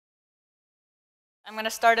I'm going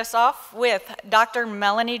to start us off with Dr.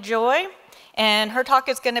 Melanie Joy, and her talk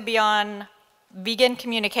is going to be on vegan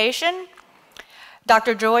communication.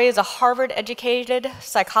 Dr. Joy is a Harvard-educated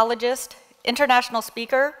psychologist, international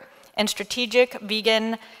speaker, and strategic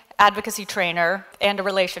vegan advocacy trainer, and a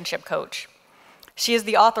relationship coach. She is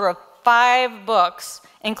the author of 5 books,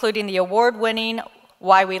 including the award-winning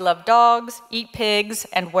Why We Love Dogs, Eat Pigs,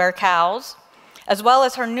 and Wear Cows, as well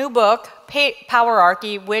as her new book,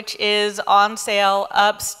 Powerarchy, which is on sale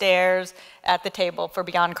upstairs at the table for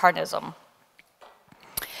Beyond Carnism.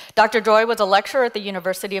 Dr. Joy was a lecturer at the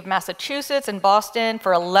University of Massachusetts in Boston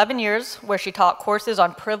for 11 years, where she taught courses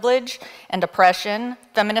on privilege and oppression,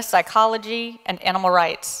 feminist psychology, and animal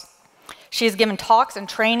rights. She has given talks and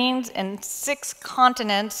trainings in 6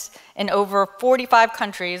 continents in over 45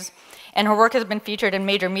 countries, and her work has been featured in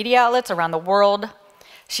major media outlets around the world.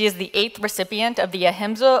 She is the 8th recipient of the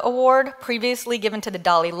Ahimsa Award, previously given to the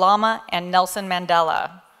Dalai Lama and Nelson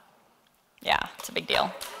Mandela. Yeah, it's a big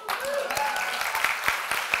deal.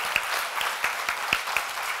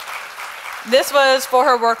 This was for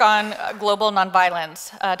her work on global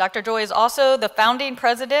nonviolence. Dr. Joy is also the founding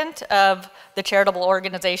president of the charitable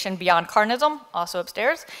organization Beyond Carnism, also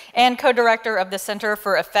upstairs, and co-director of the Center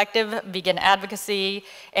for Effective Vegan Advocacy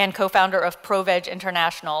and co-founder of ProVeg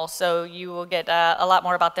International. So you will get a lot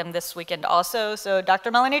more about them this weekend also. So Dr.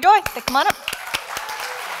 Melanie Joy, come on up.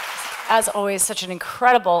 As always, such an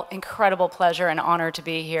incredible, incredible pleasure and honor to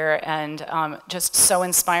be here, and just so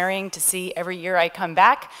inspiring to see every year I come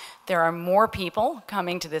back. There are more people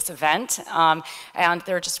coming to this event, and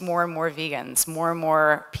there are just more and more vegans, more and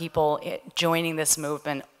more people joining this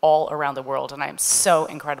movement all around the world, and I'm so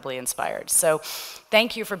incredibly inspired. So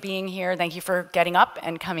thank you for being here. Thank you for getting up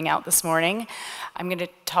and coming out this morning. I'm going to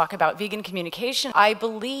talk about vegan communication. I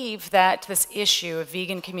believe that this issue of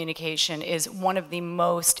vegan communication is one of the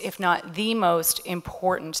most, if not the most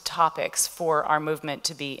important topics for our movement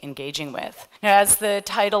to be engaging with. Now, as the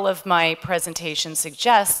title of my presentation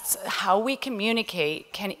suggests, how we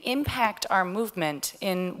communicate can impact our movement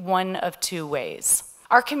in one of 2 ways.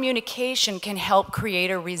 Our communication can help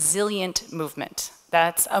create a resilient movement.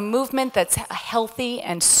 That's a movement that's healthy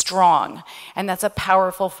and strong, and that's a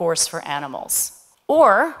powerful force for animals.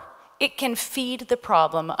 Or it can feed the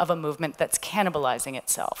problem of a movement that's cannibalizing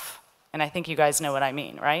itself. And I think you guys know what I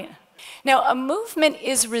mean, right? Now, a movement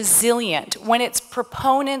is resilient when its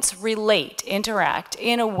proponents interact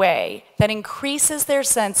in a way that increases their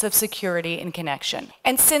sense of security and connection.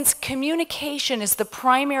 And since communication is the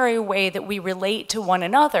primary way that we relate to one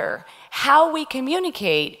another, how we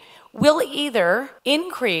communicate will either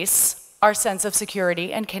increase our sense of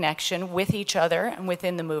security and connection with each other and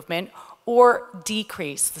within the movement, or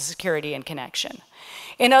decrease the security and connection.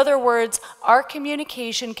 In other words, our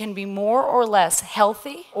communication can be more or less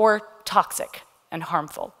healthy or toxic and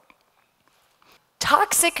harmful.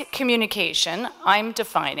 Toxic communication, I'm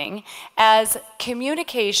defining as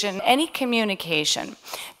communication, any communication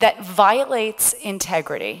that violates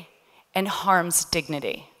integrity and harms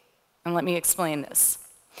dignity. And let me explain this.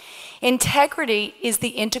 Integrity is the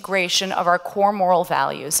integration of our core moral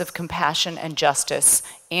values of compassion and justice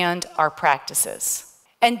and our practices.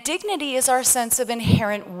 And dignity is our sense of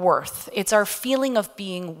inherent worth. It's our feeling of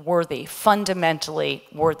being worthy, fundamentally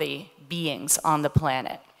worthy beings on the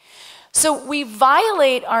planet. So we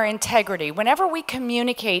violate our integrity whenever we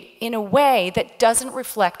communicate in a way that doesn't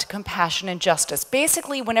reflect compassion and justice.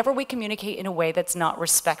 Basically, whenever we communicate in a way that's not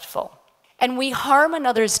respectful. And we harm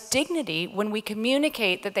another's dignity when we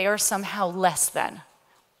communicate that they are somehow less than,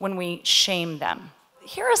 when we shame them.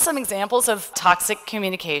 Here are some examples of toxic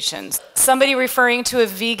communications. Somebody referring to a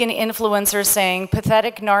vegan influencer saying,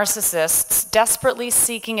 "Pathetic narcissists desperately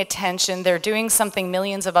seeking attention. They're doing something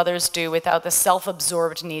millions of others do without the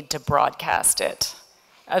self-absorbed need to broadcast it."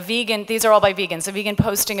 A vegan, these are all by vegans, a vegan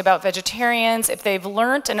posting about vegetarians. If they've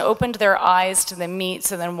learned and opened their eyes to the meat,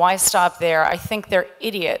 so then why stop there? I think they're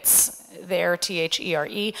idiots. They're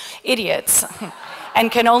T-H-E-R-E, idiots,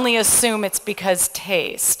 and can only assume it's because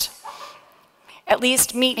taste. At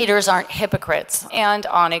least meat eaters aren't hypocrites, and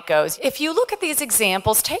on it goes. If you look at these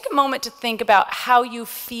examples, take a moment to think about how you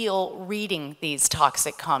feel reading these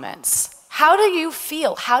toxic comments. How do you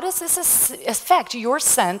feel? How does this affect your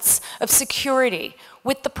sense of security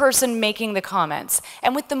with the person making the comments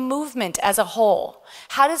and with the movement as a whole?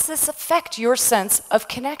 How does this affect your sense of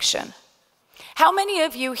connection? How many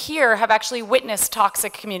of you here have actually witnessed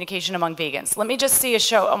toxic communication among vegans? Let me just see a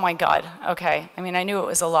show. Oh my God, okay. I mean, I knew it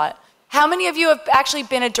was a lot. How many of you have actually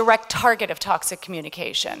been a direct target of toxic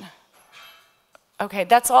communication? Okay,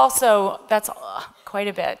 that's quite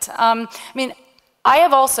a bit. I mean, I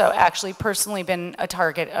have also actually personally been a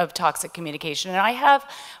target of toxic communication, and I have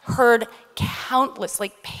heard countless,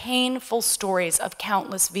 like painful stories of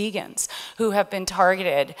countless vegans who have been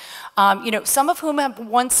targeted, some of whom had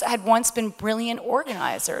once been brilliant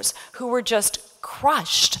organizers who were just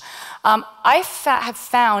crushed. I have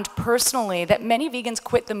found personally that many vegans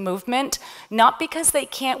quit the movement not because they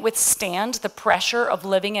can't withstand the pressure of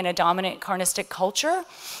living in a dominant carnistic culture,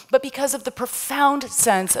 but because of the profound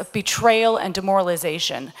sense of betrayal and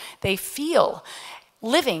demoralization they feel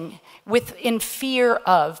living in fear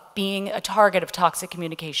of being a target of toxic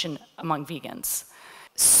communication among vegans.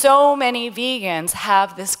 So many vegans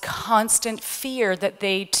have this constant fear that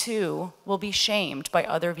they too will be shamed by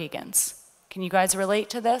other vegans. Can you guys relate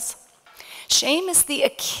to this? Shame is the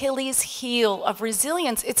Achilles heel of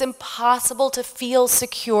resilience. It's impossible to feel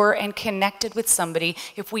secure and connected with somebody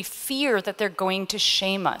if we fear that they're going to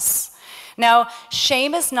shame us. Now,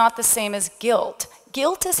 shame is not the same as guilt.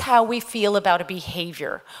 Guilt is how we feel about a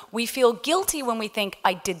behavior. We feel guilty when we think,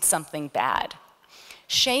 I did something bad.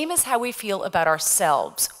 Shame is how we feel about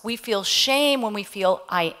ourselves. We feel shame when we feel,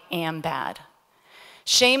 I am bad.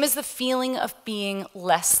 Shame is the feeling of being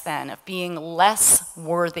less than, of being less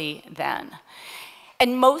worthy than.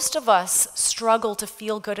 And most of us struggle to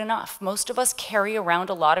feel good enough. Most of us carry around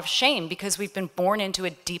a lot of shame because we've been born into a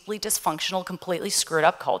deeply dysfunctional, completely screwed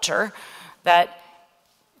up culture that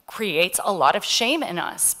creates a lot of shame in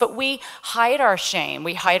us. But we hide our shame.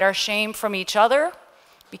 We hide our shame from each other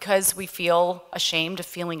because we feel ashamed of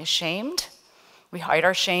feeling ashamed. We hide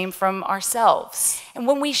our shame from ourselves. And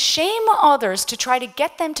when we shame others to try to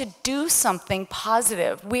get them to do something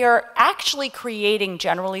positive, we are actually creating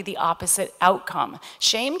generally the opposite outcome.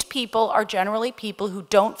 Shamed people are generally people who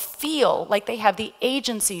don't feel like they have the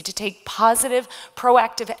agency to take positive,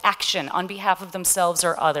 proactive action on behalf of themselves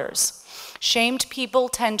or others. Shamed people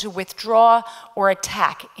tend to withdraw or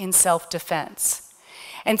attack in self-defense.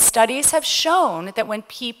 And studies have shown that when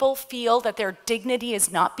people feel that their dignity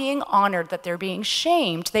is not being honored, that they're being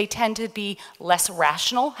shamed, they tend to be less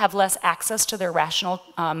rational, have less access to their rational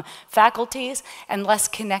faculties, and less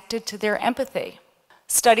connected to their empathy.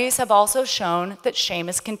 Studies have also shown that shame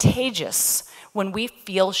is contagious. When we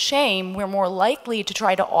feel shame, we're more likely to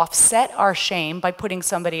try to offset our shame by putting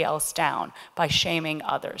somebody else down, by shaming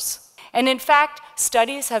others. And in fact,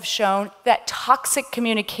 studies have shown that toxic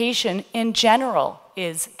communication in general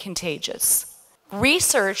is contagious.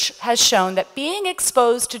 Research has shown that being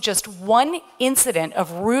exposed to just one incident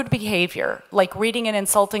of rude behavior, like reading an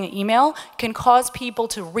insulting email, can cause people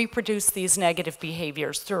to reproduce these negative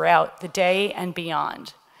behaviors throughout the day and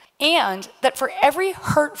beyond. And that for every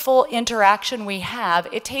hurtful interaction we have,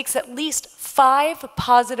 it takes at least 5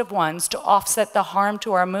 positive ones to offset the harm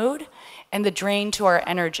to our mood and the drain to our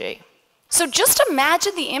energy. So just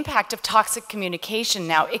imagine the impact of toxic communication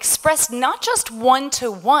now, expressed not just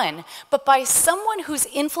one-to-one, but by someone who's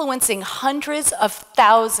influencing hundreds of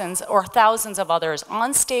thousands or thousands of others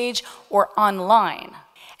on stage or online.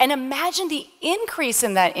 And imagine the increase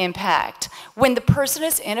in that impact when the person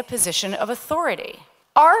is in a position of authority.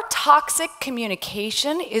 Our toxic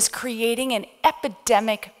communication is creating an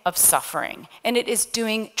epidemic of suffering, and it is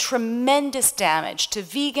doing tremendous damage to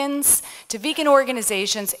vegans, to vegan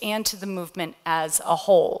organizations, and to the movement as a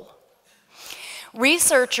whole.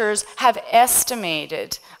 Researchers have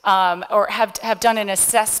estimated or have done an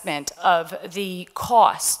assessment of the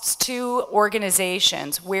costs to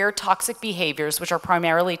organizations where toxic behaviors, which are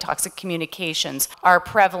primarily toxic communications, are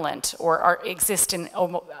prevalent or exist in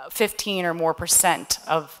 15 or more %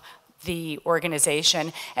 of the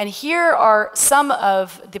organization. And here are some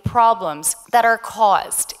of the problems that are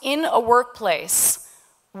caused in a workplace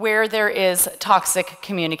where there is toxic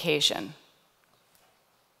communication.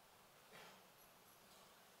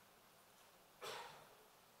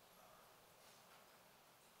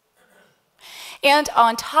 And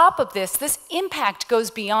on top of this, this impact goes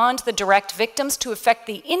beyond the direct victims to affect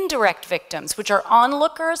the indirect victims, which are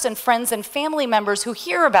onlookers and friends and family members who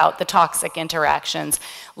hear about the toxic interactions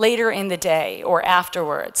later in the day or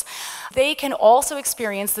afterwards. They can also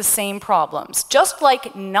experience the same problems, just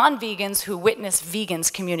like non-vegans who witness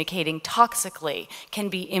vegans communicating toxically can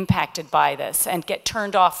be impacted by this and get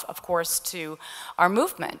turned off, of course, to our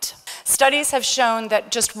movement. Studies have shown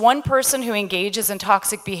that just one person who engages in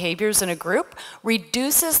toxic behaviors in a group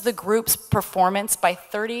reduces the group's performance by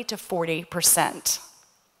 30 to 40%.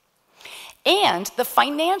 And the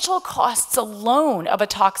financial costs alone of a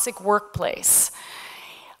toxic workplace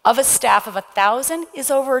of a staff of 1,000 is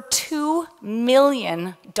over $2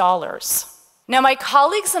 million. Now, my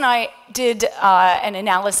colleagues and I did an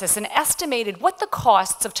analysis and estimated what the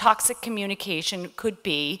costs of toxic communication could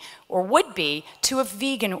be or would be to a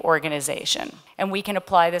vegan organization. And we can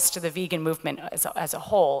apply this to the vegan movement as a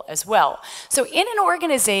whole as well. So in an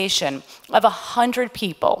organization of 100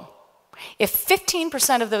 people, if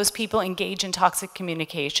 15% of those people engage in toxic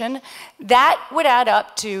communication, that would add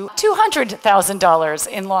up to $200,000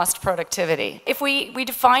 in lost productivity. If we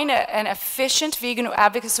define an efficient vegan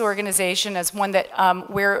advocacy organization as one that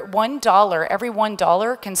where every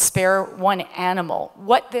 $1 can spare one animal,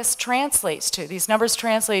 what this translates to, these numbers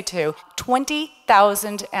translate to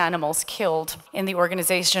 20,000 animals killed in the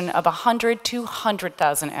organization of 100 to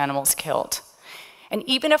 200,000 animals killed. And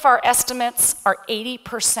even if our estimates are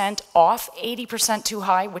 80% off, 80% too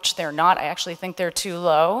high, which they're not, I actually think they're too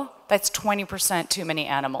low, that's 20% too many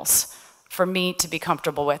animals for me to be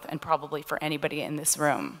comfortable with, and probably for anybody in this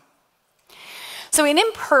room. So an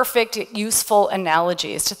imperfect, useful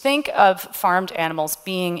analogy is to think of farmed animals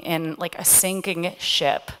being in like a sinking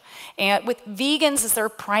ship. And with vegans as their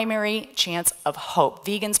primary chance of hope,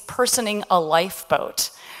 vegans personing a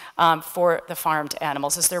lifeboat. For the farmed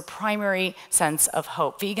animals is their primary sense of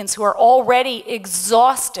hope. Vegans who are already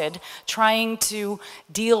exhausted trying to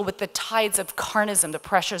deal with the tides of carnism, the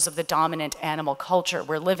pressures of the dominant animal culture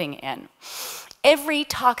we're living in. Every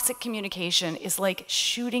toxic communication is like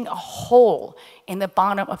shooting a hole in the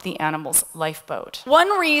bottom of the animal's lifeboat.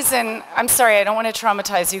 One reason, I'm sorry, I don't want to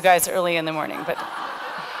traumatize you guys early in the morning, but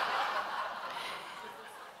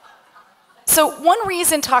so one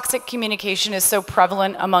reason toxic communication is so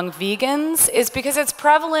prevalent among vegans is because it's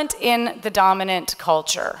prevalent in the dominant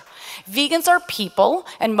culture. Vegans are people,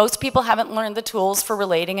 and most people haven't learned the tools for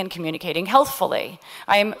relating and communicating healthfully.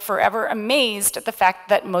 I am forever amazed at the fact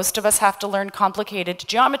that most of us have to learn complicated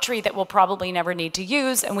geometry that we'll probably never need to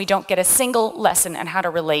use, and we don't get a single lesson on how to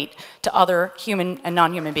relate to other human and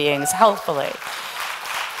non-human beings healthfully.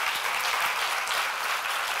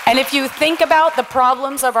 And if you think about the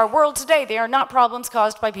problems of our world today, they are not problems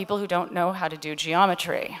caused by people who don't know how to do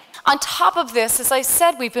geometry. On top of this, as I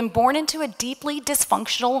said, we've been born into a deeply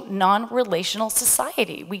dysfunctional, non-relational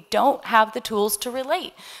society. We don't have the tools to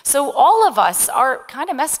relate. So all of us are kind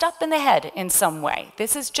of messed up in the head in some way.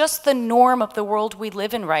 This is just the norm of the world we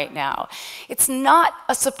live in right now. It's not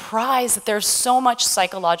a surprise that there's so much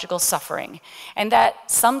psychological suffering and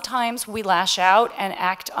that sometimes we lash out and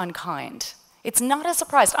act unkind. It's not a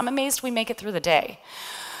surprise. I'm amazed we make it through the day.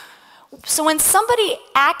 So when somebody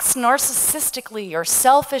acts narcissistically or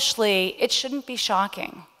selfishly, it shouldn't be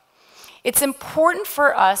shocking. It's important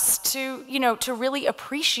for us to, to really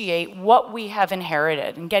appreciate what we have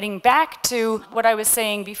inherited. And getting back to what I was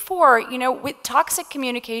saying before, with toxic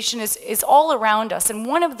communication is all around us. And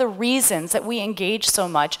one of the reasons that we engage so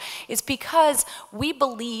much is because we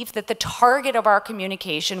believe that the target of our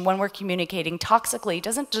communication when we're communicating toxically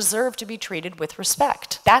doesn't deserve to be treated with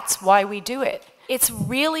respect. That's why we do it. It's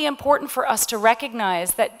really important for us to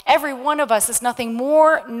recognize that every one of us is nothing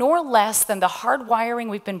more nor less than the hardwiring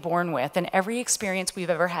we've been born with and every experience we've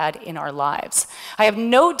ever had in our lives. I have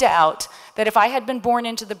no doubt that if I had been born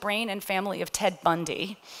into the brain and family of Ted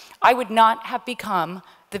Bundy, I would not have become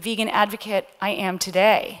the vegan advocate I am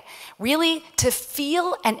today. Really, to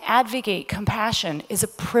feel and advocate compassion is a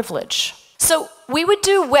privilege. So we would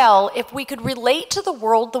do well if we could relate to the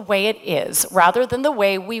world the way it is, rather than the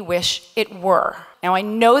way we wish it were. Now, I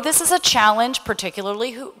know this is a challenge,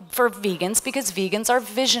 particularly for vegans, because vegans are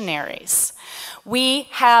visionaries. We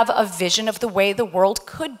have a vision of the way the world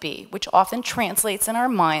could be, which often translates in our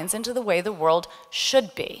minds into the way the world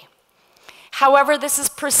should be. However, this is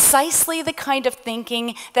precisely the kind of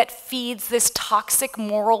thinking that feeds this toxic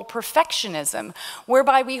moral perfectionism,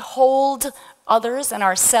 whereby we hold others and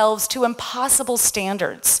ourselves to impossible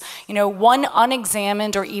standards. One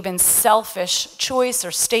unexamined or even selfish choice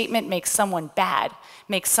or statement makes someone bad,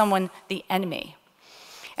 makes someone the enemy.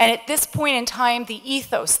 And at this point in time, the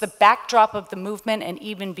ethos, the backdrop of the movement and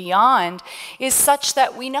even beyond, is such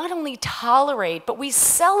that we not only tolerate, but we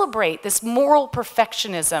celebrate this moral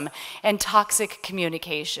perfectionism and toxic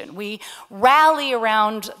communication. We rally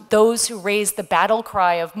around those who raise the battle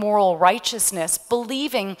cry of moral righteousness,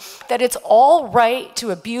 believing that it's all right to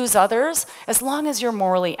abuse others as long as you're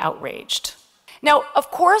morally outraged. Now, of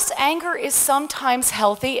course, anger is sometimes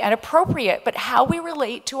healthy and appropriate, but how we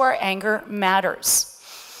relate to our anger matters.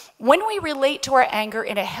 When we relate to our anger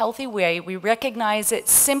in a healthy way, we recognize it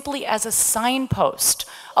simply as a signpost,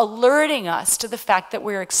 alerting us to the fact that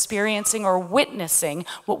we're experiencing or witnessing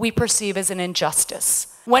what we perceive as an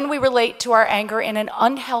injustice. When we relate to our anger in an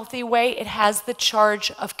unhealthy way, it has the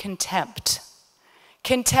charge of contempt.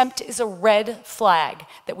 Contempt is a red flag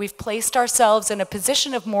that we've placed ourselves in a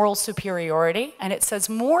position of moral superiority, and it says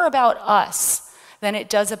more about us than it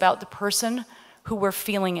does about the person who we're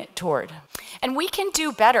feeling it toward. And we can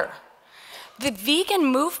do better. The vegan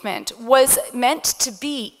movement is meant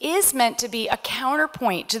to be a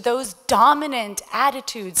counterpoint to those dominant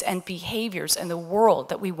attitudes and behaviors in the world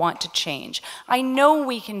that we want to change. I know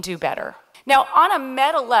we can do better. Now, on a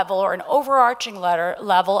meta level or an overarching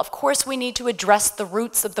level, of course, we need to address the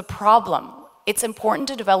roots of the problem. It's important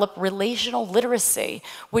to develop relational literacy,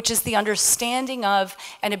 which is the understanding of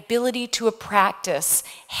and ability to practice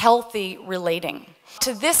healthy relating.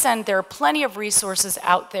 To this end, there are plenty of resources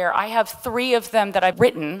out there. I have 3 of them that I've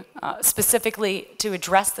written specifically to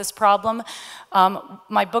address this problem.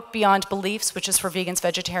 My book, Beyond Beliefs, which is for vegans,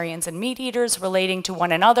 vegetarians, and meat eaters relating to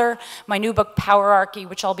one another. My new book, Powerarchy,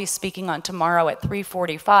 which I'll be speaking on tomorrow at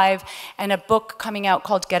 3:45. And a book coming out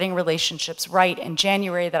called Getting Relationships Right in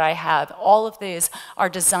January that I have. All of these are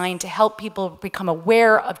designed to help people become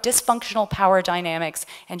aware of dysfunctional power dynamics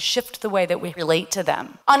and shift the way that we relate to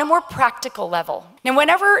them. On a more practical level, now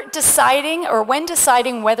when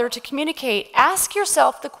deciding whether to communicate, ask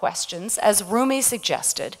yourself the questions, as Rumi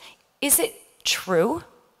suggested: is it true?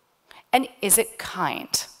 And is it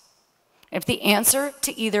kind? If the answer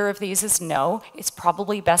to either of these is no, it's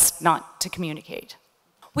probably best not to communicate.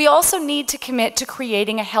 We also need to commit to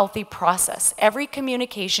creating a healthy process. Every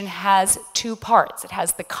communication has 2 parts. It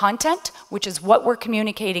has the content, which is what we're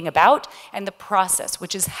communicating about, and the process,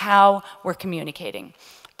 which is how we're communicating.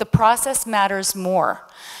 The process matters more.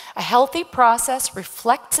 A healthy process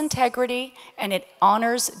reflects integrity and it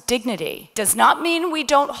honors dignity. Does not mean we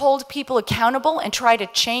don't hold people accountable and try to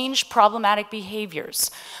change problematic behaviors.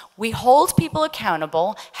 We hold people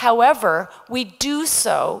accountable, however, we do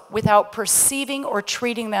so without perceiving or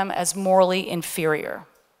treating them as morally inferior.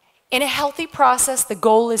 In a healthy process, the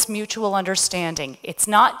goal is mutual understanding. It's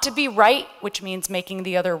not to be right, which means making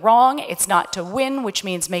the other wrong. It's not to win, which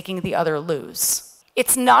means making the other lose.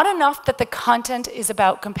 It's not enough that the content is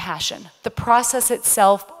about compassion. The process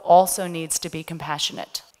itself also needs to be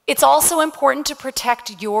compassionate. It's also important to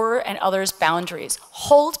protect your and others' boundaries.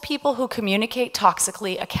 Hold people who communicate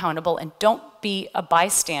toxically accountable and don't be a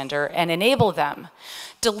bystander and enable them.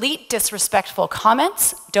 Delete disrespectful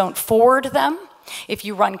comments, don't forward them. If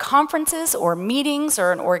you run conferences or meetings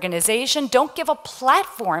or an organization, don't give a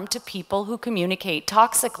platform to people who communicate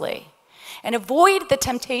toxically. And avoid the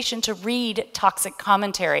temptation to read toxic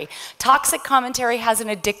commentary. Toxic commentary has an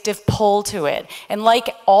addictive pull to it. And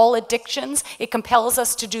like all addictions, it compels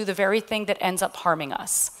us to do the very thing that ends up harming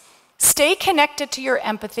us. Stay connected to your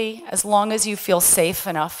empathy as long as you feel safe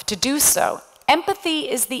enough to do so. Empathy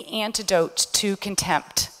is the antidote to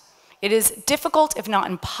contempt. It is difficult, if not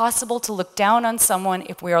impossible, to look down on someone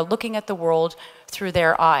if we are looking at the world through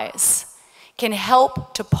their eyes. Can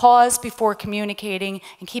help to pause before communicating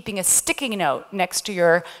and keeping a sticky note next to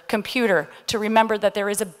your computer to remember that there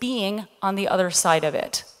is a being on the other side of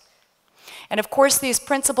it. And of course, these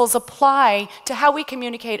principles apply to how we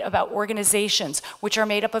communicate about organizations, which are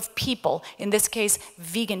made up of people, in this case,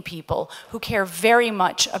 vegan people, who care very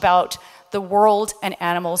much about the world and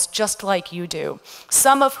animals just like you do.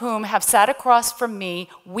 Some of whom have sat across from me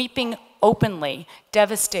weeping openly,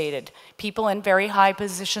 devastated, people in very high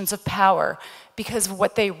positions of power because of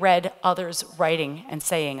what they read others writing and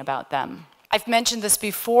saying about them. I've mentioned this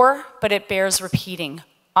before, but it bears repeating.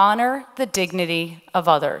 Honor the dignity of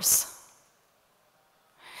others.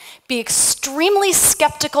 Be extremely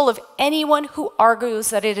skeptical of anyone who argues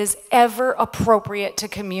that it is ever appropriate to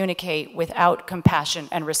communicate without compassion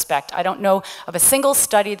and respect. I don't know of a single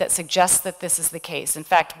study that suggests that this is the case. In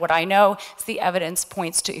fact, what I know is the evidence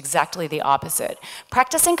points to exactly the opposite.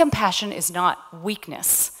 Practicing compassion is not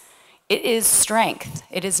weakness. It is strength.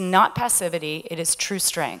 It is not passivity. It is true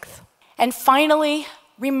strength. And finally,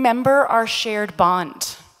 remember our shared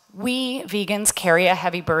bond. We vegans carry a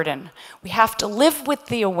heavy burden. We have to live with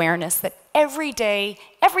the awareness that every day,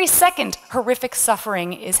 every second, horrific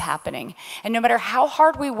suffering is happening. And no matter how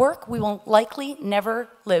hard we work, we will likely never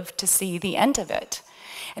live to see the end of it.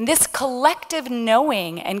 And this collective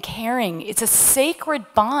knowing and caring, it's a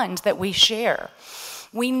sacred bond that we share.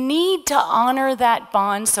 We need to honor that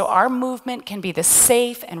bond so our movement can be the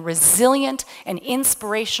safe and resilient and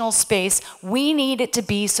inspirational space we need it to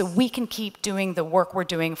be so we can keep doing the work we're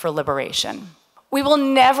doing for liberation. We will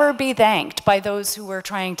never be thanked by those who we're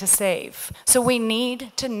trying to save. So we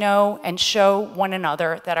need to know and show one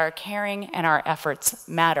another that our caring and our efforts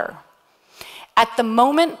matter. At the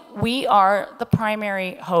moment, we are the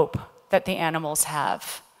primary hope that the animals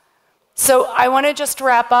have. So I want to just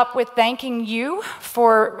wrap up with thanking you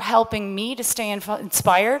for helping me to stay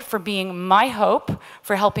inspired, for being my hope,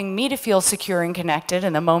 for helping me to feel secure and connected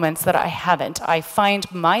in the moments that I haven't. I find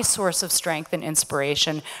my source of strength and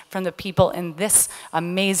inspiration from the people in this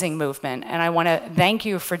amazing movement, and I want to thank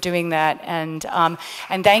you for doing that, and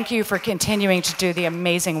thank you for continuing to do the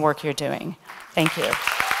amazing work you're doing. Thank you.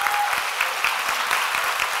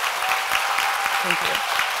 Thank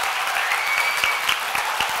you.